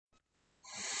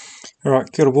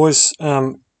Alright, kia ora boys.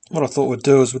 What I thought we'd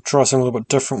do is we'd try something a little bit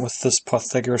different with this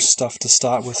Pythagoras stuff to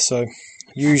start with. So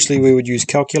usually we would use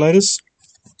calculators,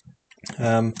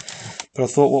 but I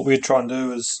thought what we'd try and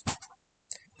do is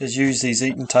use these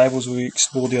Eton tables we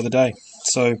explored the other day.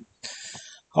 So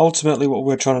ultimately what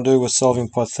we're trying to do with solving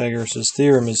Pythagoras'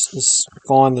 theorem is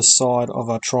find the side of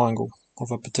a triangle,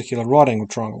 of a particular right angle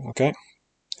triangle, okay?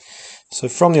 So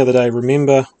from the other day,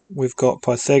 remember we've got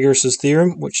Pythagoras'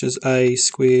 theorem, which is a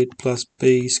squared plus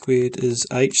b squared is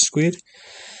h squared.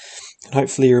 And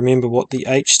hopefully you remember what the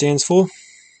h stands for.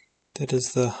 That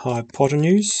is the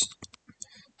hypotenuse.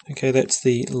 Okay, that's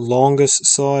the longest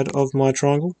side of my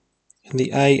triangle. And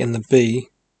the a and the b,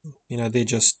 they're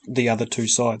just the other two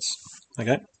sides.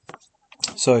 Okay,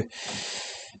 so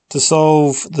to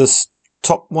solve this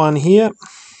top one here,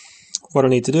 what I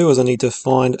need to do is I need to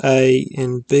find a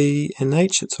and b and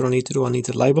h. That's what I need to do. I need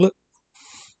to label it.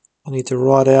 I need to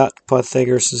write out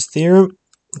Pythagoras' theorem.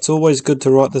 It's always good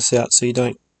to write this out so you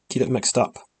don't get it mixed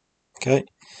up. Okay.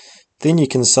 Then you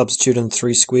can substitute in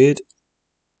 3 squared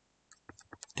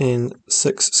and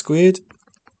 6 squared.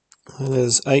 That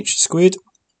is h squared.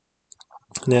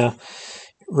 Now,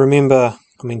 remember,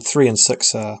 3 and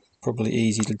 6 are probably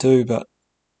easy to do, but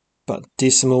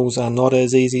decimals are not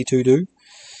as easy to do.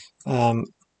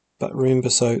 But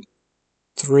remember, so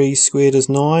 3 squared is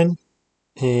 9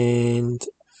 and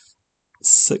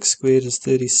 6 squared is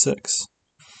 36.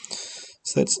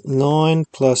 So that's 9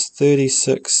 plus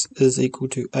 36 is equal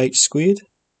to h squared.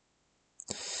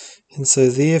 And so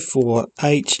therefore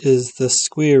h is the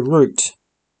square root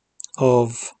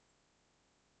of,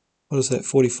 what is that,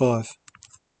 45.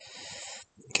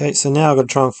 Okay, so now I've got to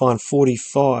try and find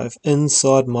 45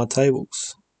 inside my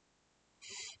tables.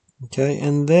 Okay,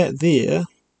 and that there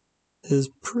is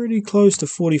pretty close to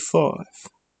 45.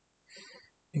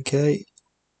 Okay,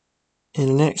 and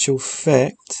in actual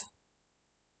fact,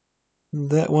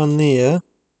 that one there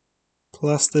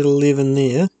plus that 11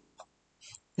 there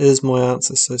is my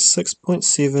answer. So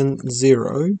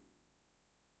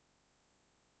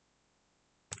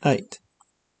 6.708.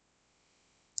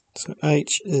 So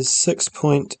h is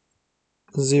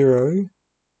 6.0,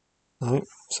 no,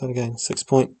 so again,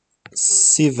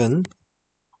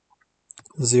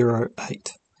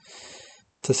 6.708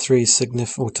 to three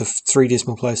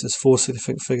decimal places, 4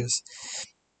 significant figures.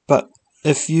 But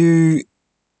if you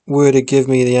were to give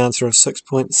me the answer of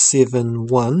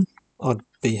 6.71, I'd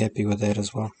be happy with that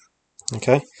as well.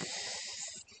 Okay,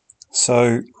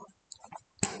 so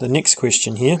the next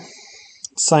question here,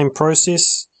 same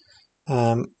process,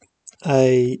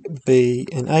 a, b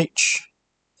and h.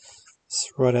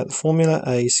 Let's write out the formula.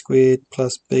 A squared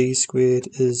plus b squared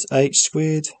is h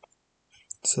squared,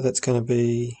 so that's going to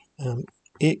be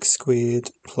x squared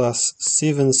plus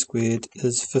 7 squared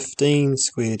is 15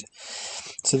 squared.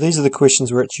 So these are the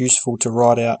questions where it's useful to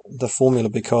write out the formula,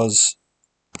 because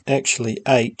actually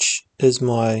h is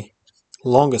my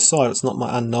longest side. It's not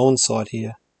my unknown side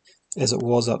here, as it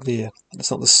was up there.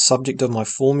 It's not the subject of my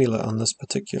formula on this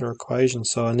particular equation,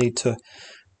 so I need to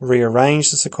rearrange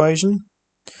this equation.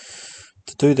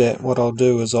 To do that, what I'll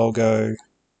do is I'll go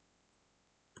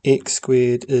x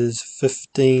squared is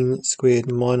 15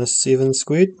 squared minus 7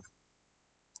 squared.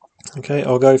 Okay,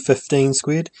 I'll go 15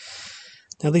 squared.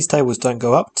 Now these tables don't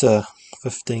go up to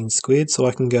 15 squared, so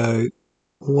I can go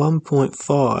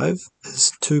 1.5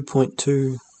 is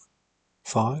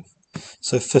 2.25.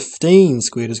 So 15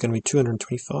 squared is going to be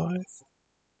 225.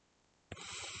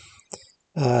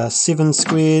 7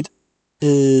 squared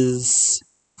is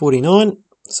 49.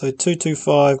 So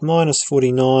 225 minus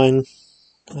 49,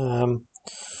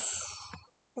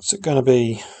 what's it going to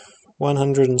be?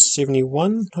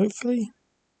 171, hopefully?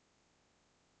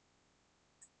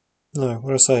 No,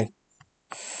 what did I say?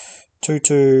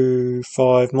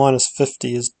 225 minus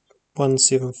 50 is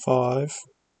 175,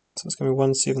 so it's going to be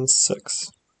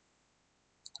 176.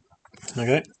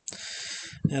 Okay,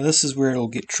 now this is where it'll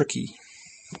get tricky.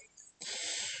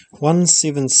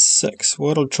 176,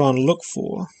 what I'll try and look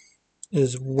for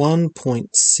is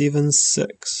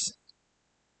 1.76.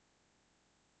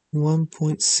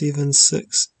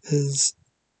 1.76 is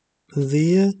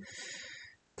there,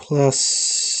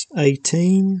 plus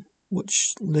 18,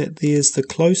 which that there's the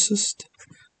closest.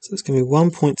 So it's going to be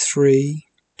 1.327.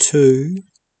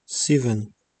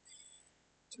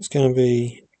 So it's going to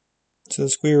be, so the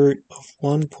square root of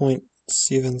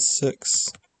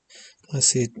 1.76, I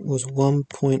said, was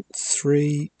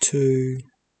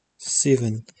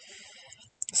 1.327.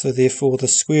 So therefore the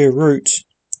square root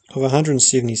of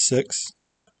 176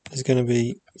 is going to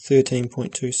be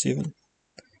 13.27.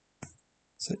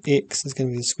 So x is going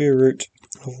to be the square root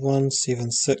of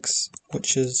 176,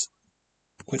 which is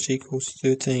which equals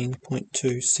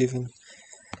 13.27.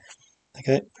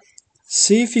 Okay,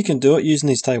 see if you can do it using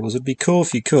these tables. It'd be cool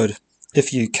if you could.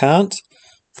 If you can't,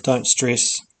 don't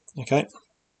stress. Okay,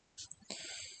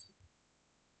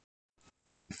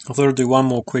 I thought I'd do one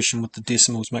more question with the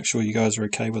decimals, make sure you guys are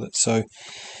okay with it. So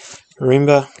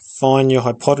remember, find your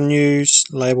hypotenuse,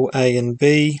 label A and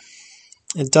B.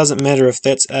 It doesn't matter if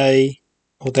that's A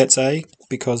or that's A,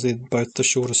 because they're both the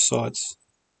shortest sides.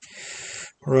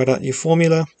 Write out your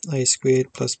formula. A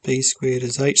squared plus B squared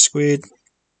is H squared.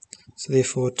 So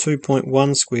therefore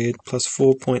 2.1 squared plus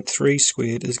 4.3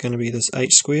 squared is going to be this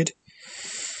H squared.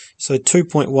 So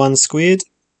 2.1 squared,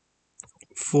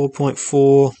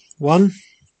 4.41,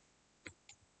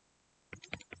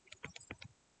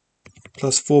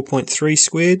 plus 4.3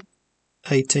 squared,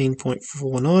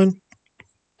 18.49,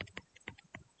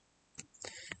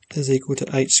 is equal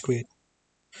to H squared.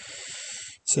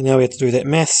 So now we have to do that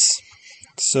maths.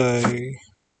 So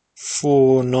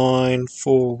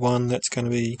 4941, that's going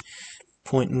to be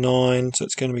 0.9, so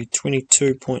it's going to be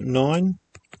 22.9,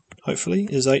 hopefully,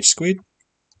 is H squared.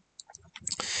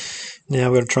 Now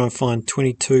we're going to try and find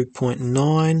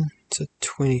 22.9, so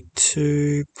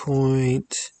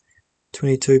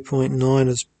 22.9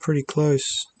 is pretty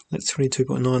close. That's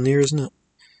 22.9 there, isn't it?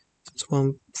 So it's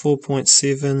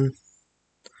 4.7,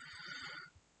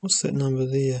 what's that number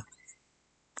there?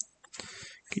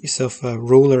 Get yourself a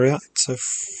ruler out. So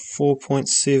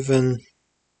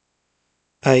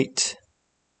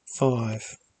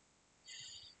 4.785.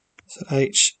 So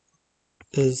H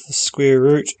is the square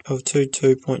root of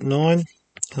 22.9.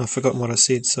 I've forgotten what I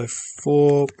said. So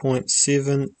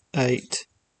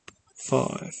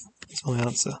 4.785 is my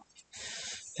answer.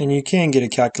 And you can get a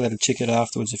calculator, check it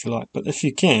afterwards if you like. But if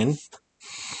you can,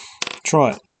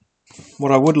 try it.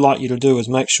 What I would like you to do is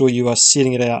make sure you are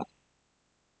setting it out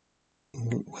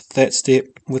with that step,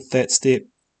 with that step,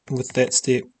 with that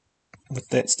step, with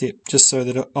that step, just so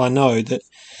that I know that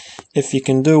if you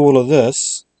can do all of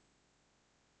this,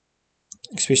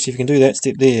 especially if you can do that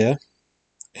step there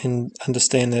and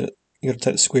understand that you've got to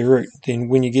take the square root, then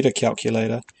when you get a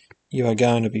calculator you are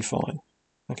going to be fine.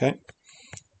 Okay,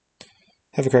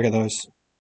 have a crack at those.